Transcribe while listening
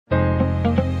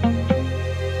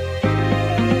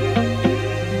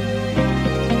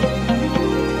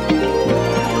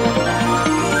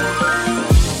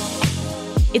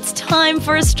time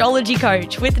for Astrology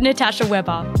Coach with Natasha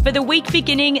Weber for the week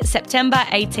beginning September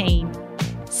 18.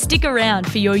 Stick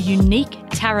around for your unique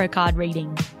tarot card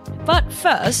reading. But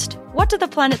first, what do the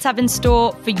planets have in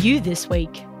store for you this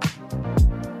week?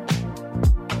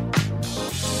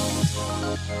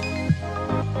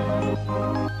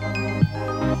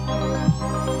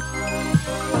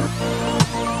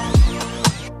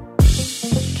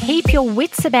 Keep your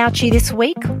wits about you this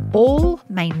week. All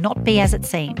may not be as it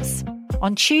seems.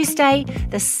 On Tuesday,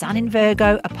 the Sun in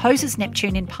Virgo opposes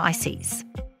Neptune in Pisces.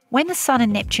 When the Sun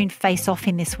and Neptune face off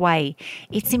in this way,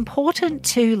 it's important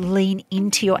to lean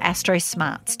into your astro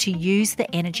smarts to use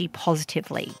the energy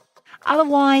positively.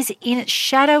 Otherwise, in its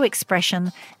shadow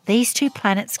expression, these two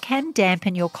planets can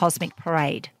dampen your cosmic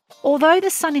parade. Although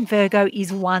the Sun in Virgo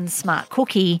is one smart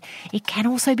cookie, it can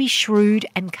also be shrewd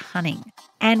and cunning.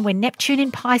 And when Neptune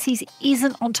in Pisces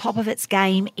isn't on top of its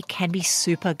game, it can be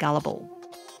super gullible.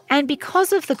 And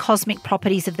because of the cosmic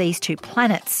properties of these two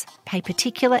planets, pay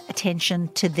particular attention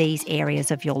to these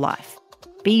areas of your life.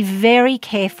 Be very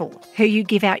careful who you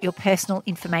give out your personal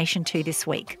information to this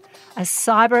week. A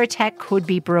cyber attack could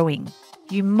be brewing.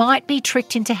 You might be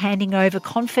tricked into handing over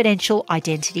confidential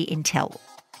identity intel.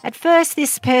 At first,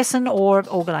 this person or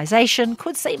organisation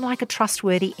could seem like a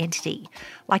trustworthy entity,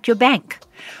 like your bank,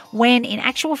 when in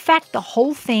actual fact the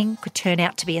whole thing could turn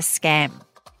out to be a scam.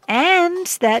 And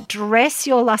that dress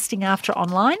you're lusting after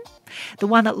online, the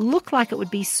one that looked like it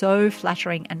would be so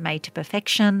flattering and made to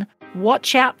perfection,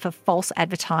 watch out for false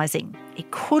advertising.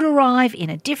 It could arrive in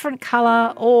a different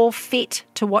colour or fit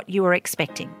to what you were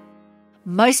expecting.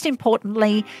 Most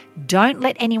importantly, don't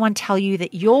let anyone tell you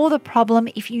that you're the problem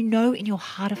if you know in your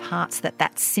heart of hearts that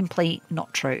that's simply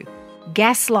not true.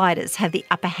 Gaslighters have the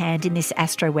upper hand in this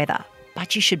astro weather,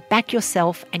 but you should back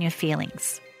yourself and your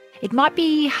feelings. It might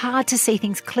be hard to see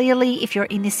things clearly if you're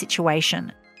in this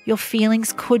situation. Your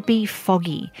feelings could be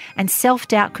foggy and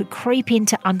self-doubt could creep in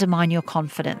to undermine your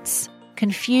confidence.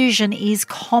 Confusion is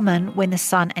common when the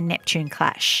Sun and Neptune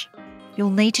clash.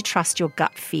 You'll need to trust your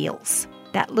gut feels.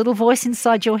 That little voice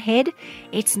inside your head,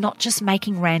 it's not just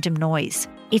making random noise.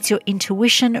 It's your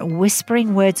intuition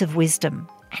whispering words of wisdom,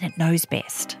 and it knows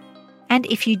best. And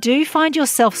if you do find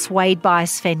yourself swayed by a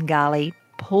Svengali,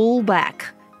 pull back.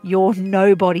 You're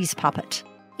nobody's puppet.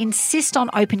 Insist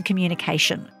on open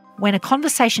communication. When a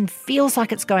conversation feels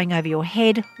like it's going over your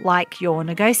head, like you're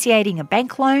negotiating a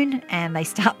bank loan and they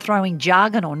start throwing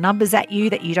jargon or numbers at you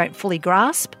that you don't fully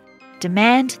grasp,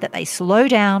 demand that they slow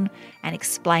down and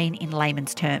explain in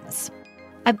layman's terms.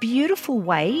 A beautiful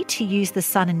way to use the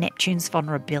Sun and Neptune's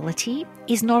vulnerability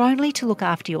is not only to look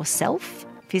after yourself,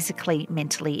 physically,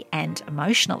 mentally, and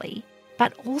emotionally,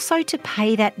 but also to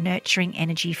pay that nurturing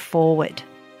energy forward.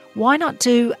 Why not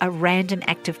do a random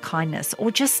act of kindness or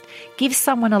just give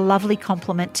someone a lovely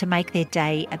compliment to make their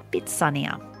day a bit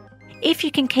sunnier? If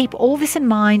you can keep all this in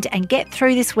mind and get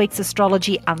through this week's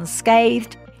astrology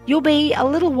unscathed, you'll be a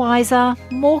little wiser,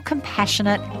 more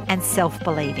compassionate, and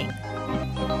self-believing.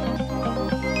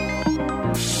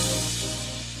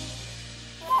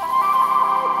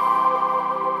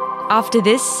 After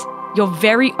this, your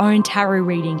very own tarot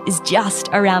reading is just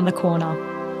around the corner.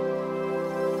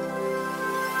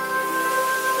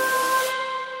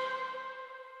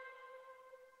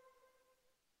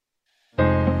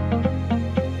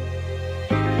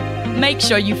 Make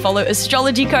sure you follow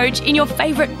Astrology Coach in your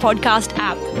favourite podcast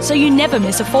app so you never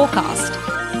miss a forecast.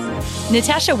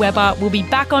 Natasha Weber will be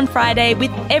back on Friday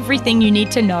with everything you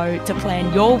need to know to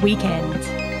plan your weekend.